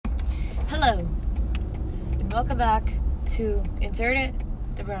Hello, and welcome back to Insert It,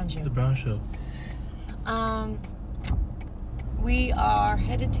 The Brown Show. The Brown Show. We are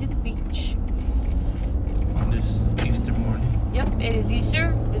headed to the beach. On this Easter morning. Yep, it is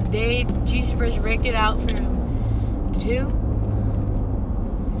Easter, the day Jesus resurrected out from the tomb.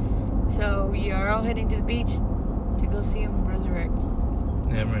 So we are all heading to the beach to go see him resurrect.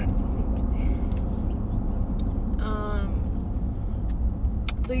 Yeah, right.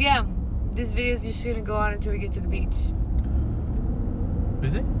 So yeah, this video is just gonna go on until we get to the beach.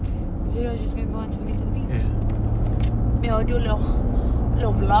 Is it? The video is just gonna go on until we get to the beach. Yeah. Maybe I'll do a little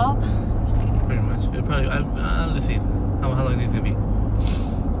vlog. Just kidding. Pretty much. It'll probably. Let's see. How long is it gonna be?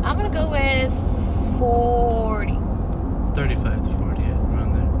 I'm gonna go with 40. 35 to 40. Yeah,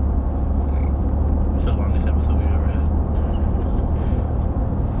 around there. It's the longest episode we've ever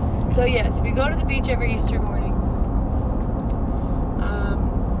had. So yes, we go to the beach every Easter morning.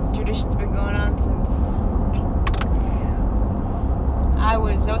 Tradition's been going on since I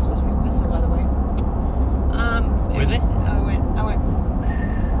was supposed to be whistle, by the way. Really? I went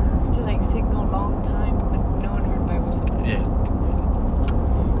to signal a long time, but no one heard my whistle. Yeah.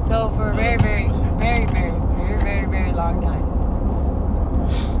 So for a very long time,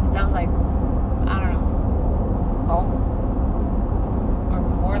 since I was I don't know, 12 or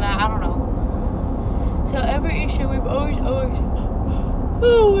before that, I don't know. So every Easter we've always.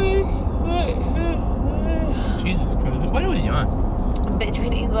 Jesus Christ. Why do you yawn?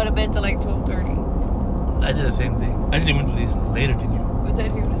 Between you go to bed till 12:30. I did the same thing. I actually went to these later than you. What time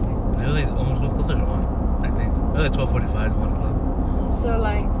do you want to It was almost closer to 1, I think. It was 12:45 to 1 o'clock. say? So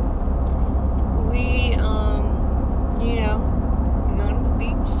we we go to the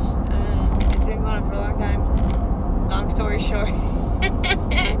beach. It's been going on for a long time. Long story short,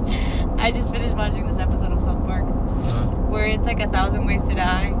 I just finished watching this episode of South Park where it's 1,000 Ways to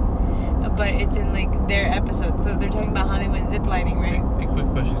Die, but it's in their episode. So they're talking about how they went ziplining, right? Hey, quick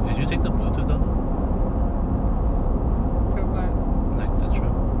question. Did you take the Bluetooth off? For what? The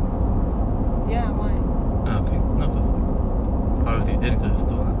trip? Yeah, why? Oh, okay. No, because obviously you didn't because it's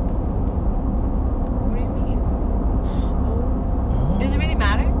still on. What do you mean? Oh. Does it really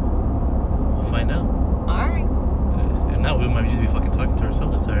matter? We'll find out. Alright. And now we might just be fucking talking to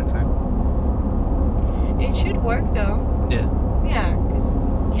ourselves this entire time. It should work though. Yeah. Yeah, because,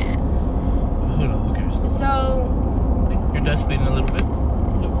 yeah. Who knows? Who cares? So, Your dad's speeding a little bit.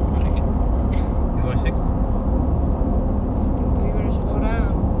 You going 60? stupid, you better slow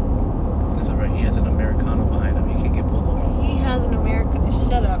down. That's alright. He has an Americano behind him. He can't get pulled over. He has an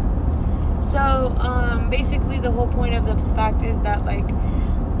shut up. So, basically the whole point of the fact is that,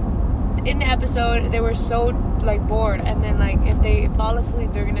 in the episode, they were so, bored, and then, if they fall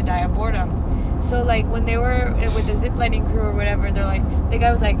asleep, they're gonna die of boredom. So, when they were with the ziplining crew or whatever, they're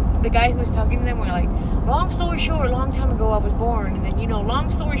the guy who was talking to them were long story short, a long time ago I was born, and then, long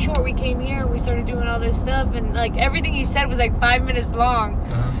story short, we came here, and we started doing all this stuff, and, everything he said was, 5 minutes long.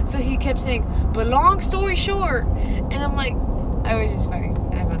 Uh-huh. So he kept saying, but long story short, and I'm I was just funny.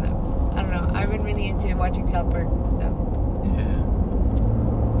 I found that. I don't know. I've been really into watching South Park, though.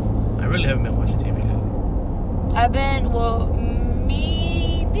 Yeah. I really haven't been watching TV lately.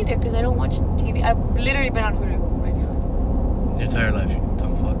 Me neither, because I don't watch TV. I've literally been on Hulu right now. Your entire life, you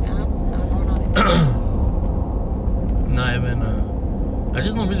dumb fuck. I'm going on it. No, I haven't. I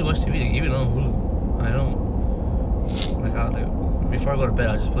just don't really watch TV, even on Hulu. I don't. Before I go to bed,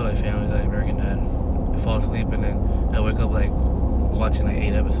 I just put Family Guy, American Dad. I fall asleep, and then I wake up watching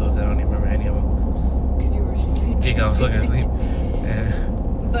 8 episodes. I don't even remember any of them. Because you were sleeping. Yeah, I was fucking asleep. Yeah.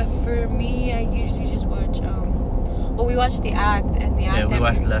 But for me, I usually just watch. We watched The Act, and The Act. Yeah, we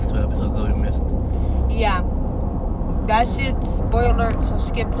watched the last 2 episodes that we missed. Yeah. That shit's spoiler alert, so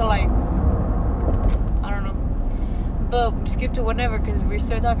skip to I don't know. But skip to whatever, because we're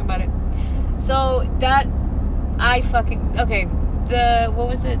still talking about it. So that, okay, what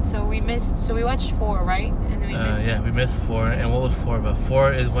was it? So we watched 4, right? And then we missed. Yeah, we missed 4. And what was 4 about?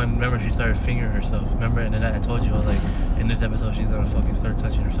 4 is when, remember, she started fingering herself. Remember? And then I told you, I was in this episode, she's gonna fucking start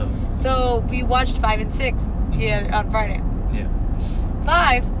touching herself. So we watched 5 and 6, yeah, on Friday. Yeah.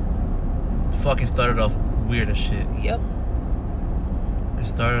 5. Fucking started off weird as shit. Yep. It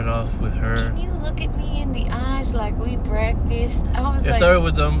started off with her. Can you look at me in the eyes like we practiced? I was It started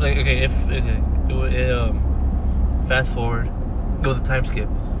with them, fast forward. It was a time skip.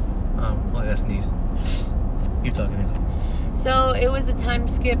 That's sneeze. Keep talking. So it was a time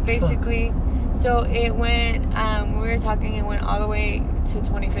skip, basically. So it went, when we were talking, it went all the way to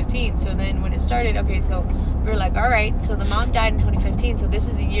 2015. So then when it started, okay, so we were all right, so the mom died in 2015, so this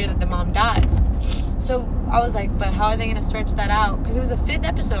is the year that the mom dies. So I was like, but how are they gonna stretch that out? Because it was a 5th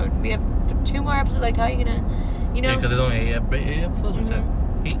episode. We have 2 more episodes. Like, how are you gonna, you know? Yeah, because there's only 8 episodes. Or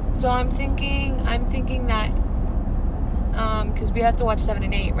 7? 8. So I'm thinking that, because we have to watch 7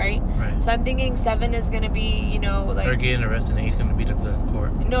 and 8, right? Right. So I'm thinking 7 is gonna be, you know, like. Her getting arrested, and 8's gonna be the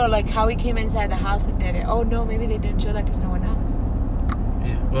court. No, like how he came inside the house and did it. Oh no, maybe they didn't show that because no one knows.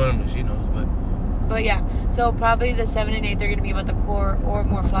 Yeah. Well, I mean, she knows, but. But yeah, so probably the 7 and 8 they're gonna be about the core or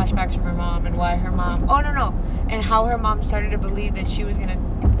more flashbacks from her mom and why her mom. Oh no, and how her mom started to believe that she was gonna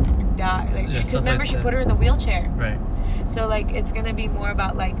die. Like, because remember she put her in the wheelchair. Right. So like it's gonna be more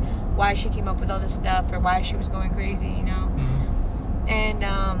about like why she came up with all this stuff or why she was going crazy, you know. Mm-hmm. And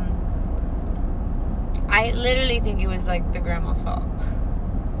I literally think it was like the grandma's fault.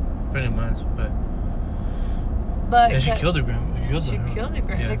 Pretty much, but. But she killed her grandma. She killed her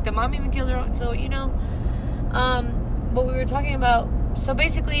grandma. Yeah. Like the mom even killed her own. So you know, what we were talking about. So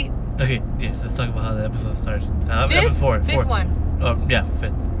basically. Okay, yeah. Let's talk about how the episode started. Episode 4. Fifth one. Oh yeah,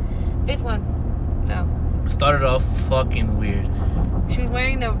 5th. 5th one. No. Started off fucking weird. She was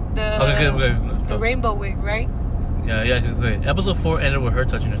wearing the So, rainbow wig, right? Yeah. Okay. Episode 4 ended with her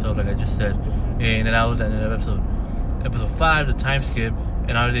touching herself, like I just said, and then that was the end of the episode. Episode 5, the time skip,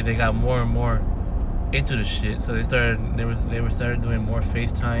 and obviously they got more and more into the shit. So they started doing more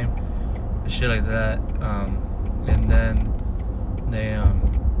FaceTime and shit like that. And then they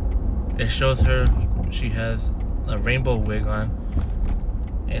it shows her she has a rainbow wig on,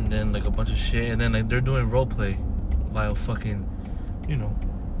 and then like a bunch of shit, and then like they're doing role play while fucking, you know,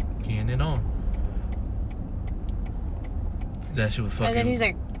 getting it on. That shit was fucking. And then he's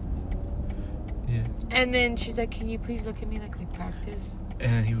like. Yeah. And then she's like, "Can you please look at me like we practice?"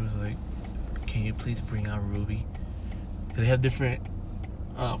 And then he was like, "Can you please bring out Ruby?" Because they have different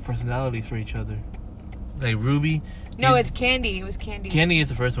personalities for each other. Like Ruby. No, it's Candy. It was Candy. Candy is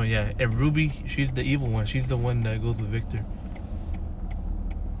the first one, yeah. And Ruby, she's the evil one. She's the one that goes with Victor.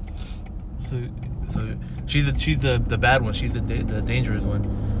 So she's the bad one. She's the dangerous one.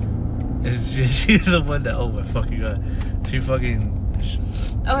 And she's the one that, oh my fucking god, she fucking.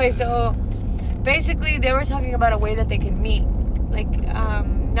 Okay, so basically they were talking about a way that they could meet, like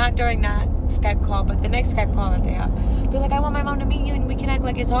not during that Skype call, but the next Skype call that they have. They're like, I want my mom to meet you, and we can act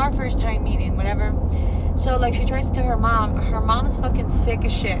like it's our first time meeting, whatever. So like she tries to tell her mom. Her mom's fucking sick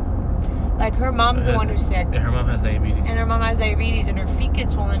as shit. Like her mom's the one who's sick. And her mom has diabetes. And her mom has diabetes, and her feet get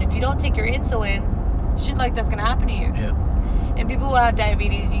swollen. If you don't take your insulin, shit like that's gonna happen to you. Yeah. And people who have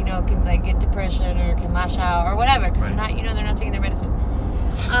diabetes, you know, can like get depression or can lash out or whatever because they're not, you know, they're not taking their medicine.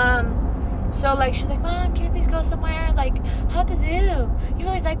 So like she's like, Mom, can we please go somewhere? Like, how at the zoo? You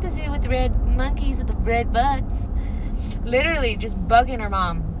always like the zoo with the red monkeys with the red butts. Literally just bugging her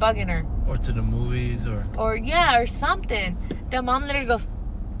mom, bugging her. Or to the movies, or something. The mom literally goes,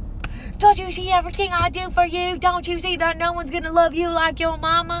 don't you see everything I do for you? Don't you see that no one's gonna love you like your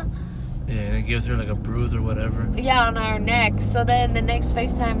mama? Yeah, and it gives her like a bruise or whatever. Yeah, on her neck. So then the next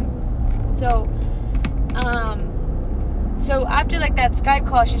FaceTime, so after like that Skype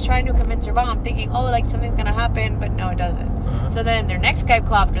call, she's trying to convince her mom, thinking, oh, like something's gonna happen, but no, it doesn't. Uh-huh. So then their next Skype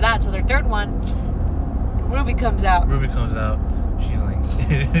call after that, so their third one, Ruby comes out. She's like,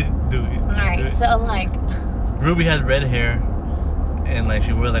 do it. Alright, so like Ruby has red hair, and like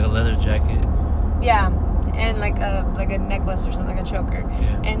she wears like a leather jacket. Yeah, and like a necklace or something, like a choker.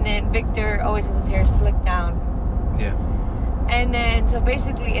 Yeah. And then Victor always has his hair slicked down. Yeah. And then so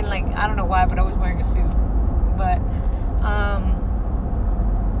basically, and like I don't know why, but always wearing a suit. But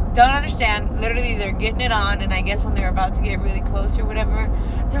don't understand. Literally, they're getting it on, and I guess when they're about to get really close or whatever,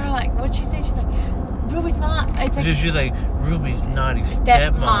 they're like, what'd she say? She's like, Ruby's mom. It's like she's like, Ruby's naughty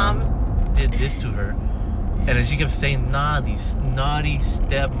stepmom did this to her, and then she kept saying naughty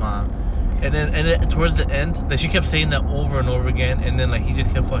stepmom, and then towards the end, like she kept saying that over and over again, and then like he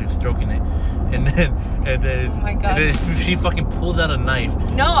just kept fucking stroking it, and then oh my gosh. and then she fucking pulls out a knife.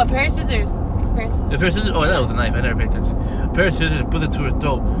 No, a pair of scissors. It's a pair of scissors. A pair of scissors? Oh, that was a knife. I never paid attention. A pair of scissors and puts it to her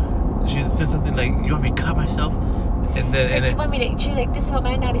throat. She said something like, "You want me to cut myself?" And then, she's like, "You want me to?" She's like, "This is what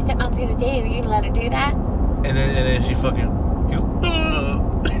my naughty stepmom's gonna do. Are you gonna let her do that?" And then she fucking,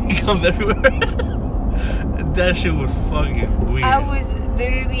 he comes everywhere. That shit was fucking weird. I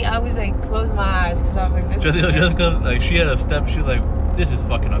was like, closing my eyes because I was like, this just is because like she had a step, she was like, this is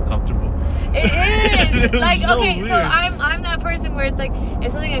fucking uncomfortable. It is. Like, so okay, weird. so I'm that person where it's like,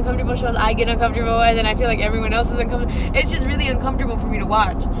 if something uncomfortable shows, I get uncomfortable, and then I feel like everyone else is uncomfortable. It's just really uncomfortable for me to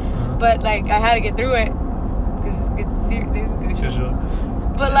watch. But like, I had to get through it because it's serious. This is good shit.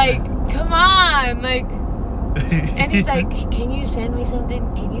 But like, come on, like. And he's like, can you send me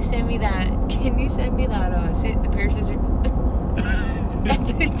something? Can you send me that? Can you send me that? The pair of scissors.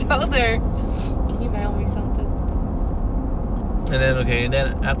 That's what he told her. Can you mail me something? And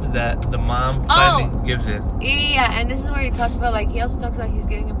then after that, the mom finally gives it. Yeah, and this is where he talks about, like, he also talks about he's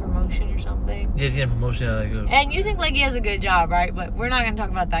getting a promotion or something. Yeah, he's getting a promotion. And you think, like, he has a good job, right? But we're not going to talk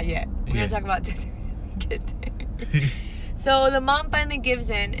about that yet. We're going to talk about get there. So the mom finally gives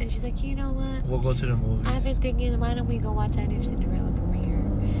in, and she's like, you know what? We'll go to the movies. I've been thinking, why don't we go watch that new Cinderella premiere?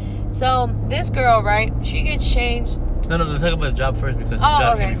 So this girl, right? She gets changed. No, let's talk about the job first because the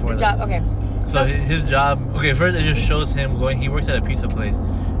job came before that. Okay. So his job, first it just shows him he works at a pizza place,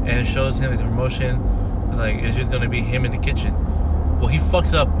 and it shows him his promotion, like, it's just gonna be him in the kitchen. Well, he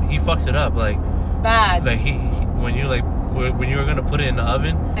fucks it up, like, bad. Like, he when you, like, when you were gonna put it in the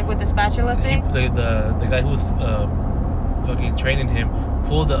oven, like with the spatula thing, the guy who was fucking training him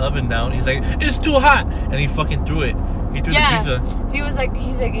pulled the oven down. He's like, it's too hot, and he fucking threw it. He threw the pizza. He was like,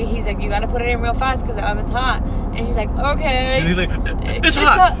 he's like, you gotta put it in real fast because the oven's hot. And he's like, okay. And he's like, it's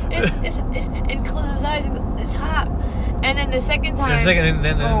hot. It's and closes his eyes and goes, it's hot. And then the second time, and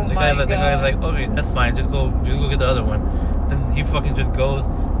then the guy's like, okay, that's fine. Just go get the other one. Then he fucking just goes,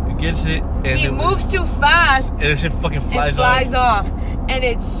 gets it, and he moves too fast, and the shit fucking flies off. And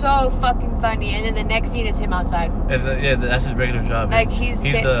it's so fucking funny. And then the next scene is him outside. That's his regular job. Like he's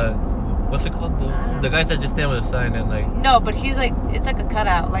the what's it called? The guys that just stand with a sign and like. No, but he's like, it's like a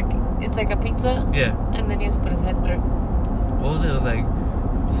cutout. Like, it's like a pizza. Yeah. And then he has to put his head through. What was it? It was like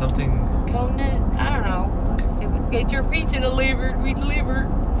something. I don't know. Fucking stupid. Get your pizza delivered. We delivered.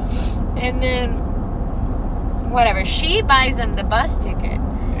 And then, whatever. She buys him the bus ticket.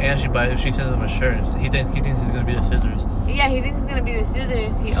 And she sends him a shirt. He thinks it's gonna be the scissors. Yeah, he thinks it's gonna be the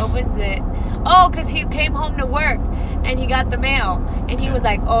scissors. He opens it. Oh, because he came home to work and he got the mail. And he was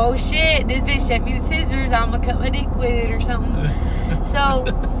like, oh shit, this bitch sent me the scissors. I'm gonna cut my dick with it or something. So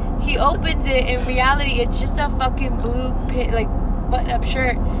he opens it. In reality, it's just a fucking blue button-up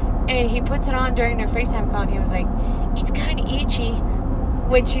shirt. And he puts it on during their FaceTime call. And he was like, it's kind of itchy.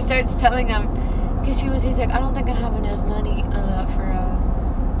 When she starts telling him, because he's like, I don't think I have enough money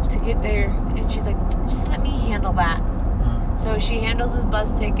to get there. And she's like, just let me handle that. So she handles his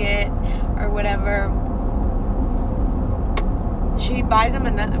bus ticket or whatever. She buys him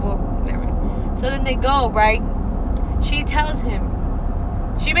another. So then they go, right? She tells him.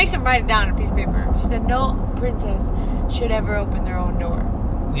 She makes him write it down on a piece of paper. She said, no princess should ever open their own door.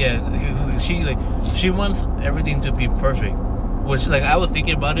 Yeah, she wants everything to be perfect. Which, like, I was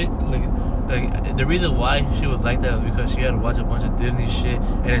thinking about it, like the reason why she was like that was because she had to watch a bunch of Disney shit,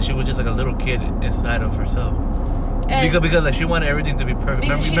 and then she was just like a little kid inside of herself. And because like she wanted everything to be perfect.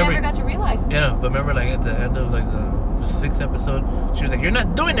 Because she never got to realize this. Yeah, but remember, like, at the end of like the 6th episode, she was like, "You're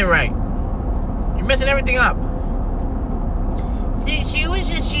not doing it right. You're messing everything up." See, she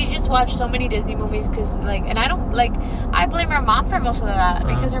just watched so many Disney movies because, like, and I blame her mom for most of that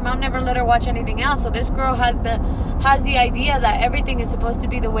because her mom never let her watch anything else. So this girl has the idea that everything is supposed to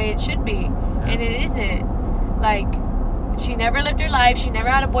be the way it should be, and it isn't. Like, she never lived her life. She never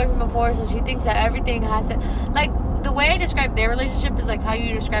had a boyfriend before, so she thinks that everything has to, like, the way I describe their relationship is like how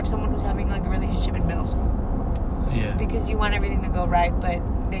you describe someone who's having like a relationship in middle school. Yeah. Because you want everything to go right, but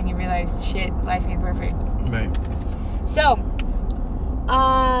then you realize, shit, life ain't perfect. Right. So,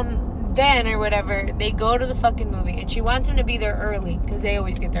 then or whatever, they go to the fucking movie, and she wants him to be there early because they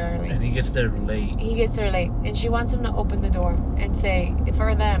always get there early. And he gets there late. And she wants him to open the door and say,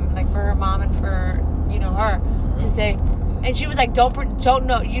 for them, like for her mom and for her, to say. And she was like, don't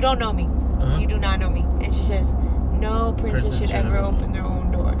know, you don't know me, you do not know me. And she says, no princess should ever open their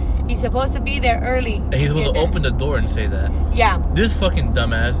own door. He's supposed to be there early. And he's supposed to open the door and say that. Yeah. This fucking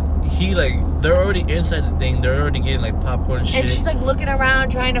dumbass. They're already inside the thing. They're already getting like popcorn and shit. And she's like looking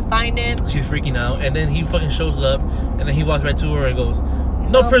around trying to find him. She's freaking out. And then he fucking shows up. And then he walks right to her and goes,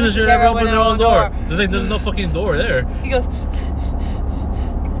 no princess should ever open their own door. There's no fucking door there. He goes,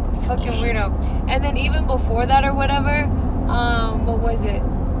 fucking weirdo. And then even before that or whatever, what was it?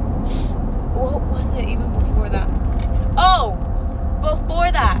 What was it even before that? Oh!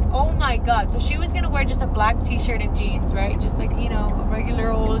 Before that, oh my god. So she was gonna wear just a black t-shirt and jeans, right? Just like, a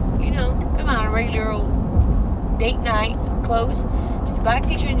regular old, a regular old date night clothes. Just a black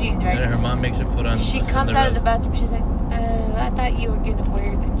t-shirt and jeans, right? And her mom makes her put on. She comes out of the bathroom, she's like, I thought you were gonna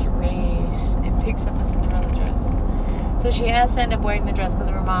wear the dress, and picks up the Cinderella dress. So she has to end up wearing the dress because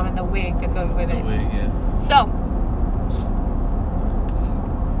of her mom and the wig that goes with it. The wig, yeah. So,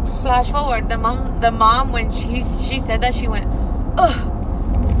 flash forward, the mom when she said that, she went,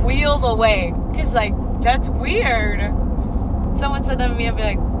 ugh, wheeled away. Because, like, that's weird. Someone said that to me, I'd be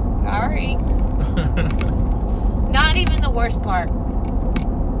like, alright. Not even the worst part.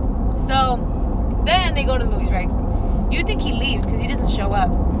 So, then they go to the movies, right? You think he leaves because he doesn't show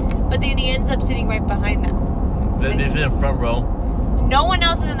up. But then he ends up sitting right behind them. They sit in front row. No one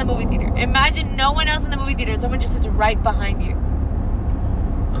else is in the movie theater. Imagine no one else in the movie theater. Someone just sits right behind you.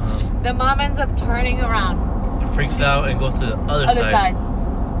 The mom ends up turning around. It freaks out and goes to the other side.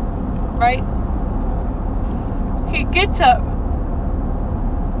 Right? He gets up.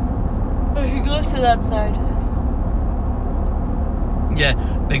 And he goes to that side. Yeah,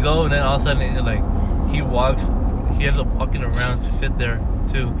 they go and then all of a sudden, like, he ends up walking around to sit there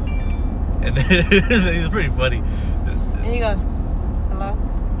too. And it's pretty funny. And he goes, hello?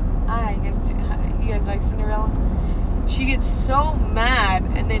 Hi, you guys like Cinderella? She gets so mad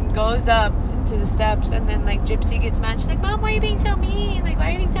and then goes up to the steps, and then like Gypsy gets mad. She's like, Mom, why are you being so mean? Like, why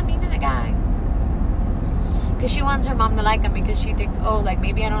are you being so mean to the guy? Because she wants her mom to like him, because she thinks, oh, like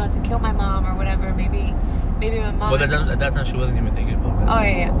maybe I don't have to kill my mom or whatever. Maybe my mom. Well, at that time she wasn't even thinking about that. Oh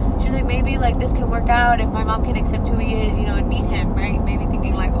yeah. She's like, maybe like this can work out if my mom can accept who he is, and meet him, right? Maybe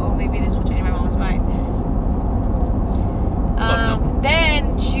thinking like, oh, maybe this will change my mom's mind.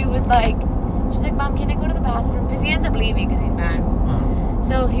 Then she was like, she's like, Mom, can I go to the bathroom? Because he ends up leaving because he's mad.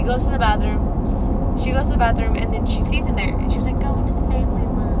 So he goes to the bathroom. She goes to the bathroom, and then she sees him there, and she was like, go into the family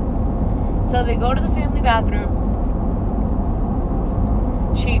one. So they go to the family bathroom.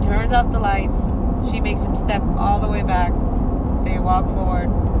 She turns off the lights. She makes him step all the way back. They walk forward.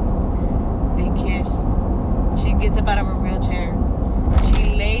 They kiss. She gets up out of her wheelchair. She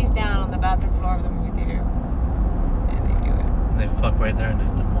lays down on the bathroom floor of the movie theater. And they do it. They fuck right there in the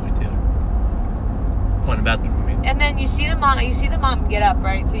movie theater. Oh, in the bathroom, I mean. And then you see the mom get up,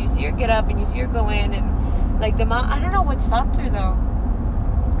 right? So you see her get up and you see her go in, and like the mom, I don't know what stopped her though.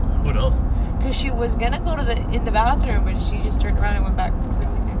 Who knows? Because she was gonna go in the bathroom, but she just turned around and went back to the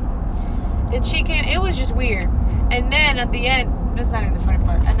movie theater. Then she came. It was just weird. And then at the end, that's not even the funny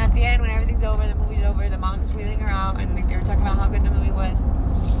part. And at the end, when everything's over, the movie's over, the mom's wheeling her out, and like they were talking about how good the movie was.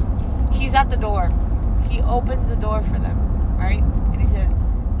 He's at the door. He opens the door for them, right? And he says,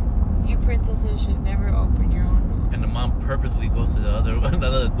 "You princesses should never open your own door." And the mom purposely goes to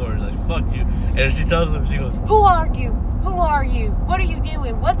another door, like, fuck you. And she tells him, she goes, Who are you? Who are you? What are you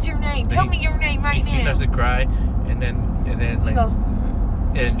doing? What's your name? Tell me your name right now. He starts to cry, and then like, he goes,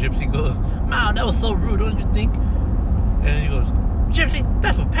 and Gypsy goes, Mom, that was so rude, don't you think? And then he goes, Gypsy,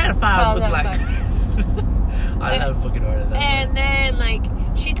 that's what pedophiles look like. I laughed fucking hard at that. And then like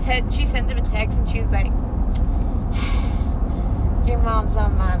she sends him a text, and she's like, your mom's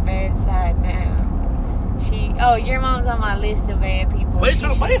on my bedside now. Your mom's on my list of bad people. Why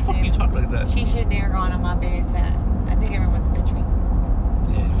the fuck you talk like that? She should never gone on my bedside. I think everyone's country.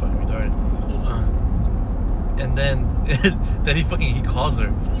 Yeah, you fucking retarded. And then he calls her.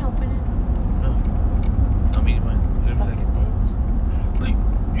 Can you open it? No. I mean, mine. Fucking bitch. Like,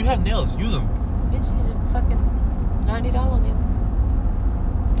 you have nails. Use them. Bitch, these are fucking $90 nails.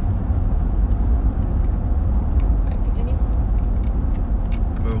 Alright, continue.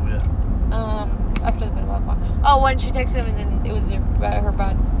 Oh, yeah. After the bit about mom. Oh, when she texted him, and then it was her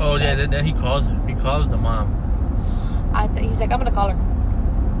bad. Oh, yeah, then he calls her. He calls the mom. He's like, I'm gonna call her.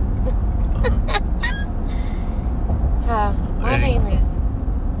 My name is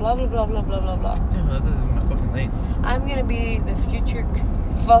blah blah blah blah blah blah blah. Yeah, that's my fucking name. I'm gonna be the future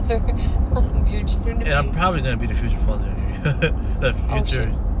father. You're soon to be. And I'm probably gonna be the future father. The future. Oh,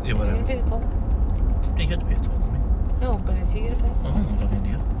 shit. Yeah, Is whatever. he gonna pay the toll? Yeah, you have to pay a toll to me. No, but is he gonna pay? Oh, no fucking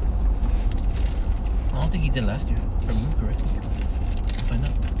deal. I don't think he did last year, if I remember correctly. I'll find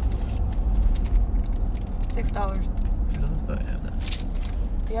out. $6. I have that.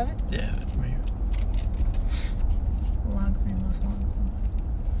 Do you have it? Yeah, I have it right here.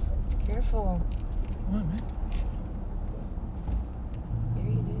 Careful. What, man? There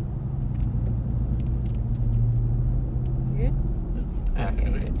you did. You good? Yeah, Okay,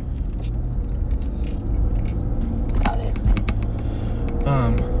 you're good. Got it.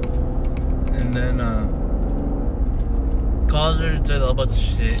 And then calls her and says a bunch of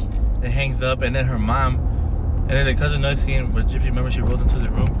shit, then hangs up, and then her mom, and then the cousin next scene where Gypsy, remember, she rolls into the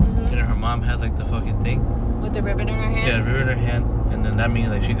room, and then her mom has like the fucking thing. With the ribbon in her hand? Yeah, the ribbon in her hand, and then that means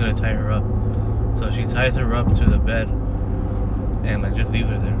like she's gonna tie her up. So she ties her up to the bed, and like just leaves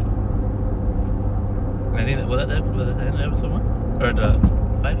her there. And I think that was that the end of episode 1 or the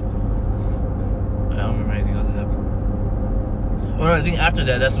 5? I don't remember anything else that happened. Oh no, I think after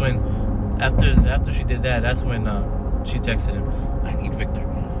that, that's when after she did that, that's when she texted him, I need Victor.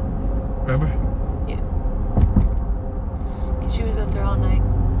 Remember? Yeah. Because she was up there all night.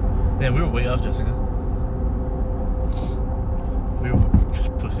 Man, we were way off, Jessica. We were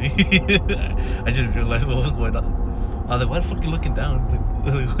pussy. I just realized what was going on. I was like, why the fuck are you looking down?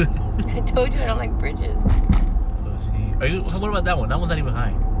 I told you I don't like bridges. see. Are you? What about that one? That one's not even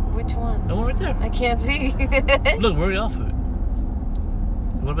high. Which one? That one right there. I can't see. Look, we're already off of it.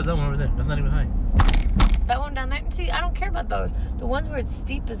 What about that one over there? That's not even high. That one down there. See, I don't care about those. The ones where it's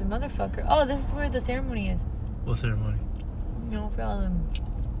steep as a motherfucker. Oh, this is where the ceremony is. What ceremony? You know, for all them.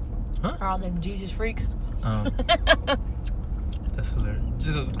 Huh? For all them Jesus freaks. That's hilarious.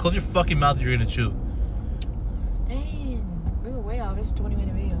 Just close your fucking mouth if you're gonna chew. Dang, we were way off. It's a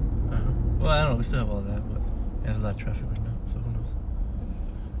 20-minute video. Well, I don't know. We still have all that, but there's a lot of traffic right now, so who knows?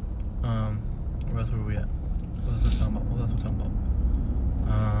 Where else were we at? What else were we talking about?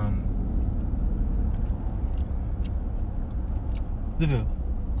 Listen,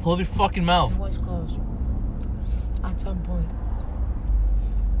 close your fucking mouth. It was closed. At some point.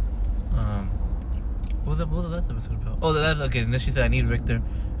 What was the last episode about? Oh, okay. And then she said, "I need Victor,"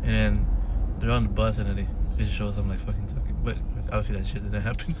 and then they're on the bus, and then it just shows them like fucking talking. But obviously, that shit didn't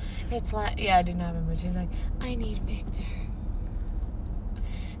happen. It's like, yeah, it didn't happen, but she was like, "I need Victor.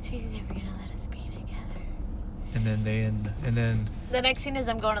 She's never gonna let us be together." And then and then the next scene is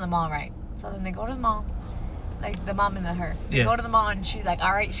I'm going to the mall, right? So then they go to the mall, like the mom and her. They Yeah. go to the mall, and she's like,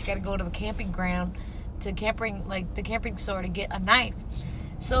 "All right, she got to go to the camping ground, to the camping store to get a knife."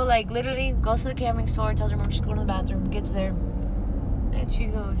 So, like, literally goes to the camping store, tells her mom she's going to the bathroom, gets there, and she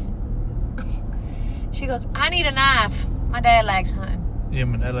goes, "I need a knife. My dad likes hunting." yeah,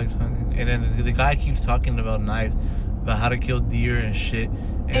 my dad likes hunting. And then the guy keeps talking about knives, about how to kill deer and shit.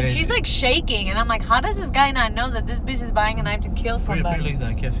 And she's, like, shaking, and I'm like, how does this guy not know that this bitch is buying a knife to kill Put your somebody? legs down.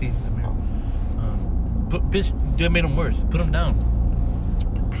 I can't see the mirror. But bitch, that made him worse. Put him down.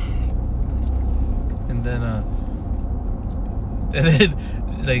 And then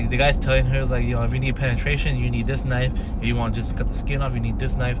like the guy's telling her like, you know, if you need penetration, you need this knife. If you want just to cut the skin off, you need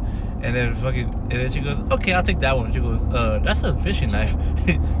this knife. And then she goes, okay, I'll take that one. She goes, that's a fishing knife.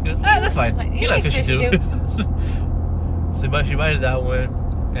 He goes, that's fine. He You like likes fishing fish too. So she buys that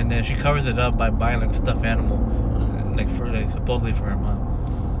one, and then she covers it up by buying like a stuffed animal, like supposedly for her mom.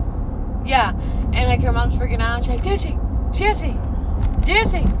 Yeah, and like her mom's freaking out. She's like, Gypsy.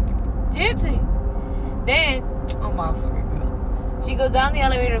 Then, oh my fucking god, she goes down the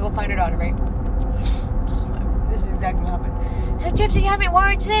elevator to go find her daughter, right? Oh my, this is exactly what happened. Hey, Gypsy, you haven't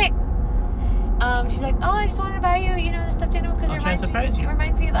worried sick. She's like, oh, I just wanted to buy you, the stuffed animal because it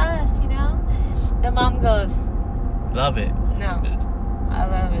reminds me of us, The mom goes, love it. no, I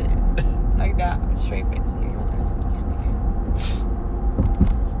love it. Like that, straight face.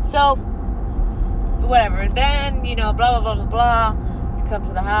 So, whatever. Then, blah, blah, blah, blah, blah. He comes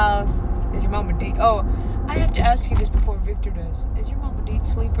to the house. Is your mom a deep... Oh, I have to ask you this before Victor does. Is your mom a deep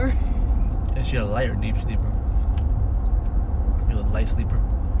sleeper? Is she a light or deep sleeper? You're a light sleeper.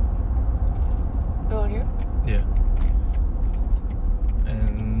 Go on here? Yeah.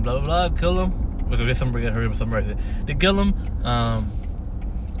 And blah, blah, blah. Kill him. We're going to get somebody. Hurry up, somebody. They kill him.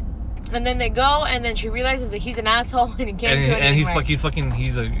 And then they go, and then she realizes that he's an asshole, and he can't do anything. And he's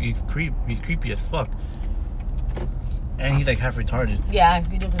creepy as fuck. And he's like half retarded. Yeah,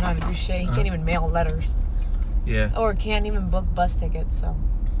 he doesn't know how to do shit. He can't even mail letters. Yeah. Or can't even book bus tickets. So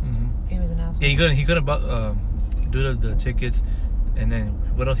he was an asshole. Yeah, he couldn't do the tickets, and then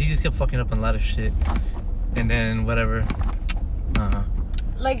what else? He just kept fucking up on a lot of shit, and then whatever.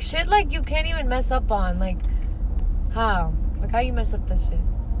 Like shit, like you can't even mess up on. Like how? Like how you mess up that shit?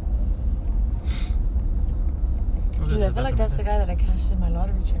 Dude, I feel like that's the guy that I cashed in my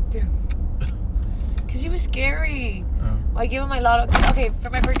lottery check too. Cause he was scary. I gave him my lottery. Okay, for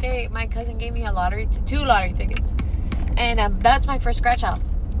my birthday, my cousin gave me a two lottery tickets, and that's my first scratch off.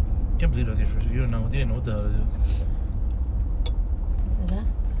 Can't believe that was your first. You didn't know what the hell to do. Is that?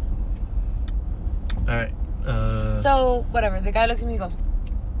 All right. So whatever. The guy looks at me and goes,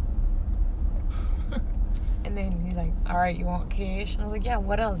 and then he's like, "All right, you want cash?" And I was like, "Yeah.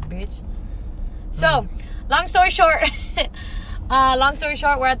 What else, bitch?" So, long story short,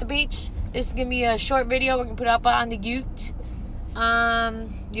 we're at the beach. This is gonna be a short video. We're gonna put it up on the Ute.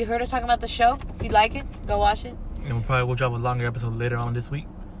 You heard us talking about the show. If you like it, go watch it. And we'll drop a longer episode later on this week.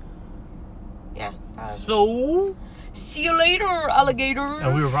 Yeah, probably. So, see you later, alligator.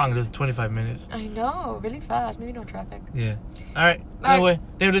 And we were wrong. It was 25 minutes. I know, really fast. Maybe no traffic. Yeah. All right. Anyway,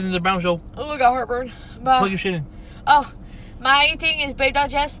 thanks for listening to the Brown Show. Oh, I got heartburn. Bye. Plug your shit in. Oh, my thing is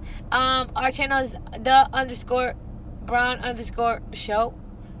babe.jess. Our channel is the_brown_show.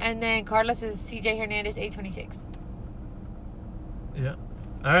 And then Carlos is CJ Hernandez 826. Yeah.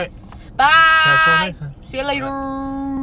 All right. Bye. Catch you all next time. See you later. Bye.